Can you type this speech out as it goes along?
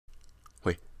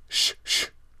Shh, shh.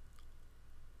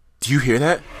 Do you hear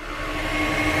that?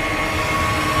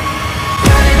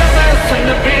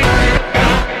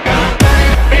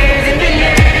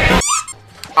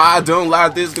 I don't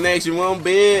like this connection one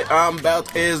bit. I'm about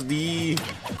to SD.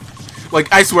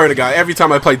 Like, I swear to God, every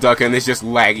time I play Duck and it's just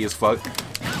laggy as fuck.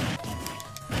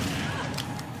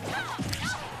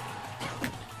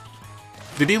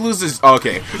 Did he lose his...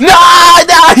 Okay. No,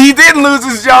 he didn't lose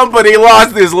his jump, but he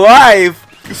lost his life.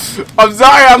 I'm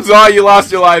sorry you lost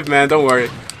your life, man. Don't worry.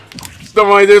 Don't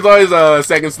worry, there's always a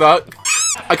second stock.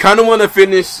 I kind of want to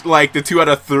finish, like, the 2 out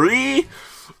of 3,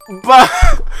 but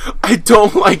I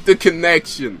don't like the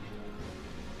connection.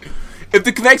 If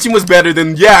the connection was better,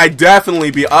 then yeah, I'd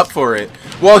definitely be up for it.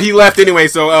 Well, he left anyway,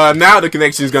 so now the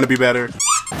connection is going to be better.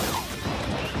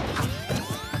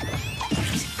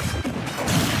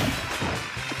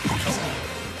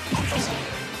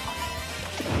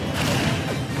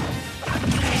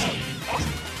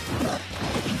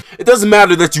 It doesn't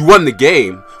matter that you won the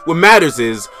game. What matters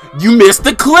is, you missed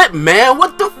the clip, man!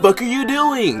 What the fuck are you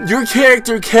doing? Your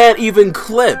character can't even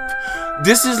clip.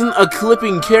 This isn't a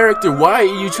clipping character. Why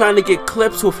are you trying to get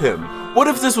clips with him? What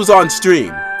if this was on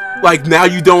stream? Like, now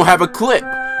you don't have a clip.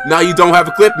 Now you don't have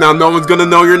a clip, now no one's gonna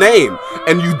know your name.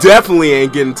 And you definitely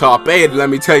ain't getting top 8, let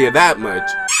me tell you that much.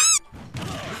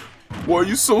 Why are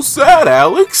you so sad,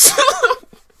 Alex?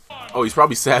 Oh, he's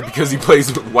probably sad because he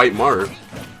plays White Marv.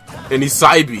 And he's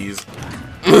Cybees.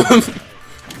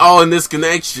 Oh, and this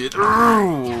connection.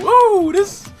 Oh,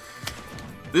 this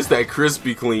that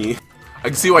crispy clean. I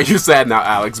can see why you're sad now,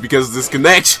 Alex, because of this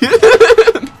connection.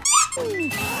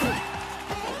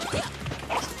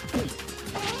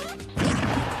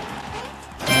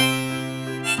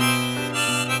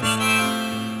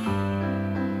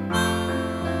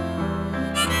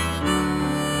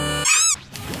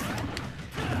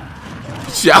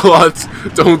 Charlotte,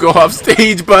 don't go off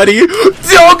stage, buddy.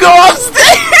 Don't go off stage.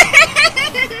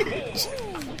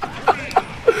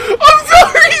 I'm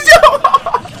sorry,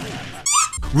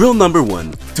 Charlotte. Rule number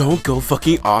 1, don't go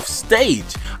fucking off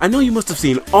stage. I know you must have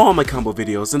seen all my combo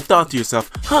videos and thought to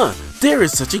yourself, huh, Dare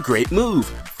is such a great move.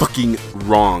 Fucking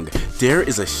wrong. Dare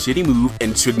is a shitty move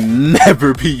and should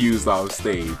never be used off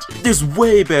stage. There's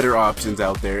way better options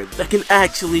out there that can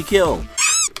actually kill.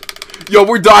 Yo,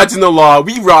 we're dodging the law.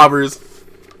 We robbers.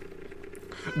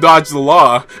 Dodge the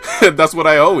law. That's what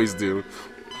I always do.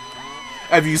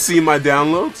 Have you seen my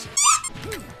downloads?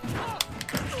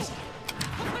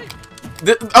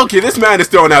 Okay, this man is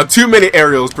throwing out too many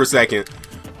aerials per second.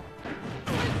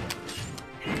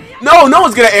 No, no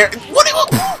one's gonna air. What?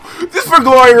 This for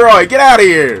Glory Roy. Get out of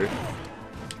here.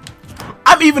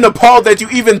 I'm even appalled that you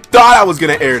even thought I was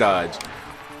gonna air dodge.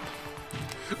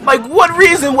 Like, what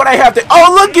reason would I have to?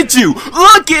 Oh, look at you!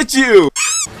 Look at you!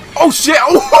 Oh shit!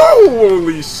 Oh,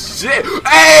 holy shit!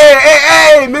 Hey, hey,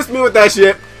 hey! Missed me with that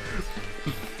shit.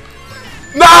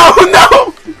 No,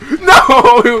 no,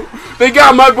 no! They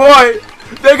got my boy.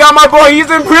 They got my boy. He's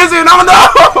in prison.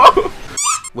 Oh no!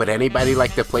 Would anybody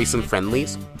like to play some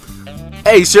friendlies?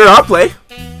 Hey, sure, I'll play.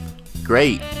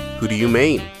 Great. Who do you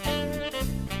main?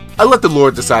 I let the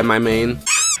Lord decide my main.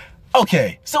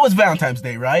 Okay, so it's Valentine's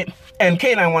Day, right? And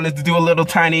Kate and I wanted to do a little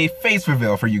tiny face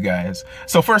reveal for you guys.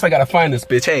 So first I gotta find this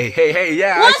bitch. Hey, hey, hey,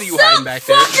 yeah, I see you hiding back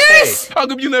there. Hey, how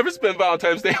come you never spend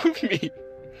Valentine's Day with me?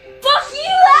 Fuck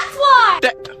you, that's why!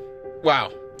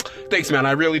 Wow. Thanks, man,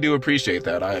 I really do appreciate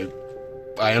that.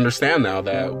 I understand now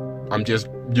that I'm just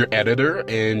your editor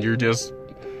and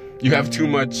you have too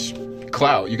much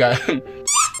clout. You got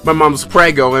my mom's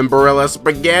Prego and Barilla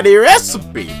spaghetti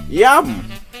recipe. Yum.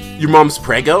 Your mom's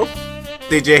Prego?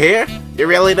 Did you hear? You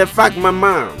really did fuck my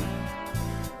mom.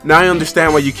 Now I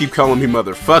understand why you keep calling me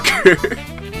motherfucker.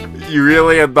 You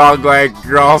really a dog-like,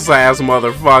 gross-ass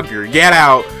motherfucker. Get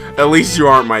out. At least you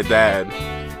aren't my dad.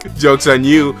 Joke's on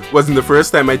you. Wasn't the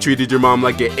first time I treated your mom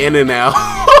like an In-N-Out.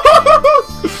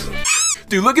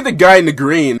 Dude, look at the guy in the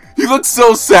green. He looks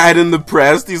so sad and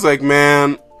depressed. He's like,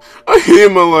 man, I hate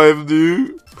my life,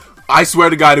 dude. I swear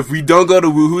to God, if we don't go to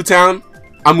Woohoo Town,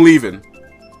 I'm leaving.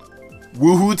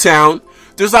 Woohoo Town.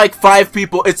 There's like 5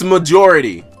 people. It's a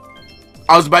majority.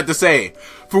 I was about to say,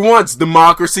 for once,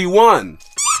 democracy won.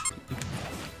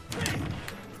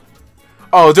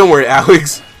 Oh, don't worry,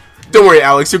 Alex. Don't worry,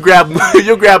 Alex. You'll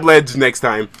grab ledge next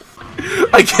time.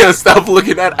 I can't stop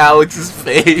looking at Alex's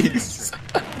face.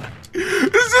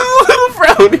 It's just a little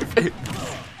frowny face.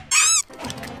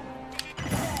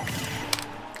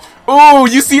 Oh,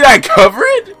 you see that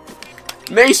coverage?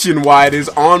 Nationwide is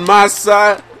on my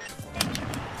side.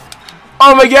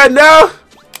 Oh my God, no!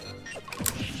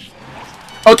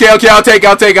 Okay, okay, I'll take it.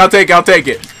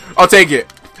 I'll take it.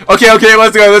 Okay, okay,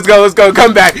 let's go, let's go, let's go.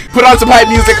 Come back. Put on some hype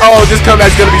music. Oh, this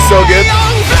comeback's gonna be so good.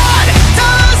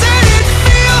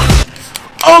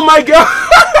 Oh my god.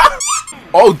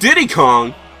 Oh, Diddy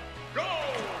Kong.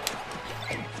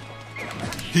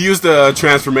 He used the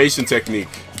transformation technique.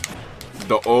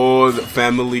 The old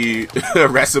family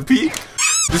recipe.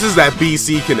 This is that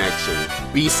BC connection.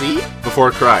 BC?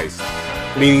 Before Christ.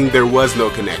 Meaning there was no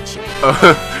connection.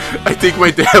 I think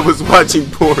my dad was watching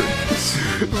porn.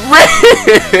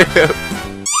 RIP!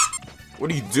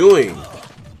 What are you doing?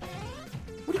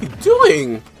 What are you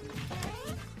doing?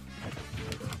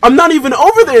 I'm not even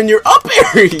over there and you're up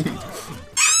airing!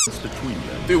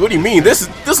 Dude, what do you mean? This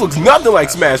looks nothing like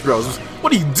Smash Bros.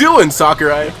 What are you doing,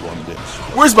 Sakurai?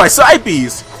 Where's my side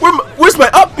Bs? Where's my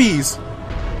up Bs?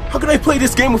 How can I play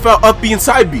this game without up B and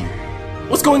side B?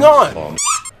 What's going on?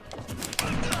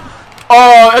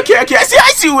 Oh, okay, okay, I see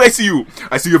you.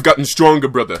 I see you've gotten stronger,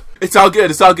 brother. It's all good,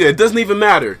 it doesn't even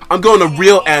matter. I'm going a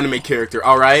real anime character,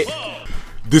 alright?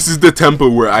 This is the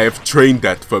temple where I have trained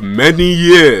at for many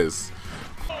years.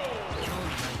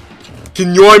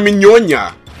 Kinyoy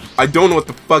Minyonya. I don't know what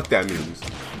the fuck that means.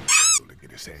 Look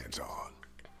at his hands on.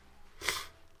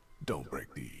 Don't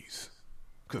break these,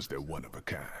 because they're one of a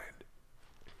kind.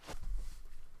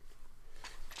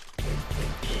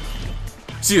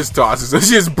 She just tosses him.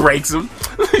 She just breaks him.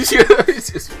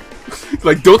 Just,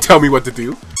 like, don't tell me what to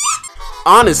do.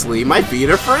 Honestly, my feet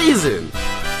are freezing.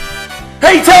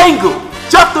 Hey, Tangle!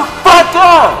 Shut the fuck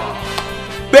up!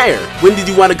 Bear, when did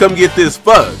you want to come get this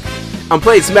fuck? I'm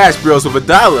playing Smash Bros. With a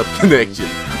dial-up connection.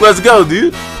 Let's go,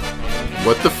 dude.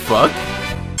 What the fuck?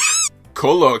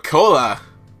 Cola.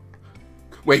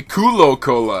 Wait, Kulo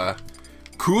Cola.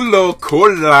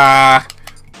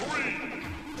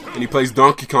 And he plays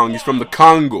Donkey Kong. He's from the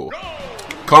Congo.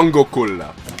 Congo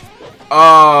Cola.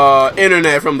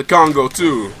 Internet from the Congo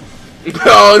too.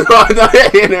 Oh no, not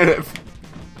internet.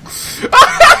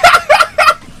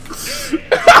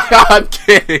 I'm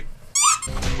kidding.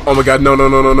 Oh my god, no.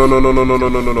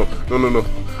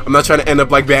 I'm not trying to end up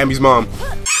like Bambi's mom.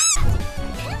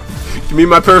 Give me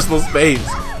my personal space.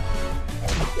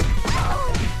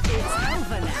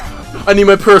 I need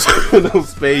my personal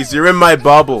space. You're in my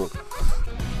bubble.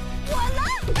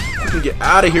 Get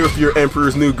out of here with your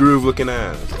Emperor's New Groove looking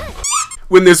ass.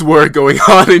 When there's war going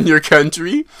on in your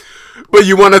country, but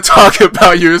you want to talk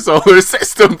about your solar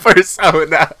system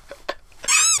persona.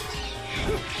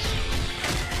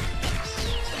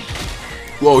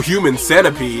 Whoa, human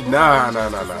centipede? Nah.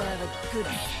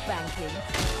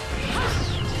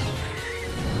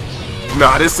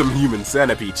 Nah, this some human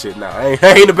centipede shit now. I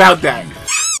ain't about that.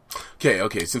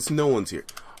 Okay, since no one's here,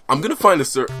 I'm gonna find a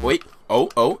wait.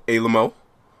 Oh, Alamo.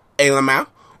 Alamau.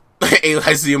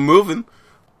 I see him moving.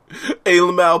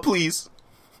 Alamau, please.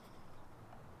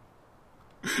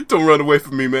 Don't run away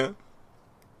from me, man.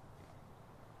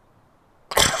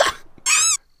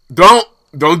 Don't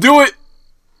do it.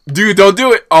 Dude, don't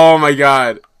do it. Oh my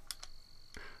god.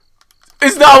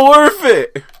 It's not worth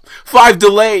it. 5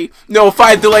 delay. No,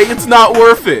 5 delay. It's not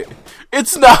worth it.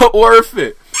 It's not worth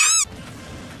it.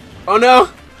 Oh no.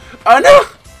 Oh no.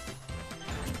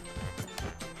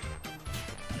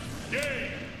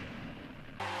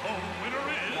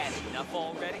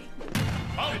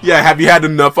 Yeah, have you had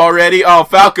enough already? Oh,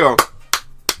 Falco.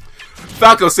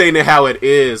 Falco saying it how it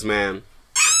is, man.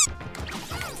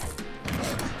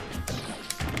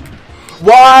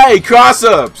 Why?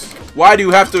 Cross-ups! Why do you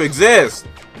have to exist?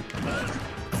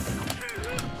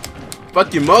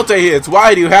 Fucking multi-hits,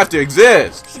 why do you have to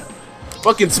exist?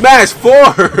 Fucking Smash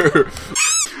 4!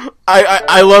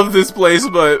 I love this place,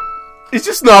 but it's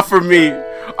just not for me.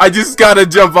 I just gotta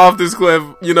jump off this cliff,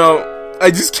 you know. I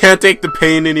just can't take the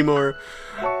pain anymore.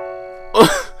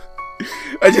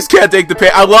 I just can't take the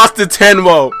pain. I lost to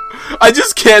Tenwo. I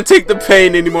just can't take the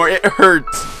pain anymore. It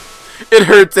hurts. It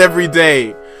hurts every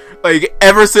day. Like,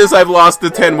 ever since I've lost to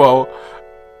Tenwo,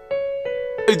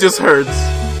 it just hurts.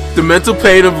 The mental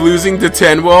pain of losing to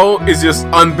Tenwo is just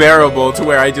unbearable to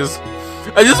where I just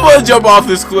want to jump off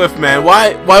this cliff, man.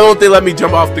 Why won't they let me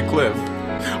jump off the cliff?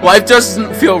 Life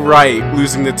doesn't feel right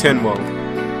losing to Tenwo.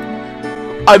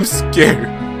 I'm scared.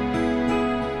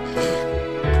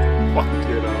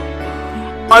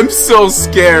 I'm so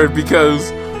scared because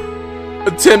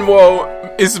Tenwo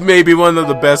is maybe one of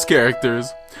the best characters.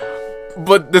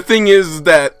 But the thing is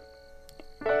that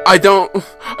I don't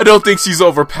think she's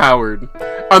overpowered.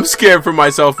 I'm scared for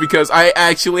myself because I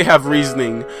actually have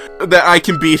reasoning that I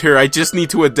can beat her. I just need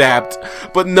to adapt.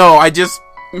 But no, I don't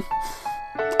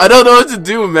know what to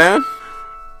do, man.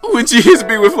 When she hits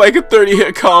me with like a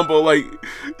 30-hit combo, like,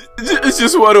 it's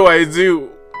just what do I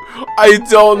do? I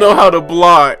don't know how to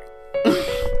block.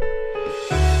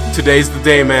 Today's the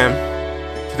day, man.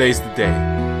 Today's the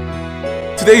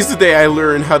day. Today's the day I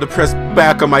learned how to press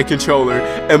back on my controller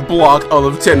and block all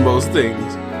of Tenwo's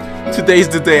things. Today's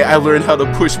the day I learned how to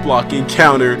push block and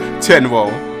counter Tenwo.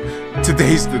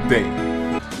 Today's the day.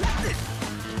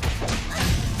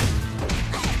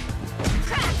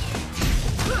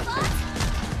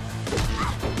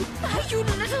 You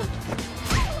little...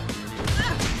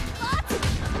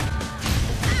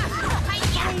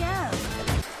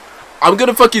 I'm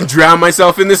gonna fucking drown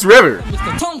myself in this river.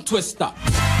 Mr. Tongue Twister.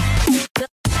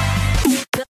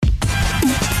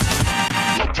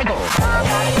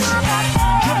 Oh,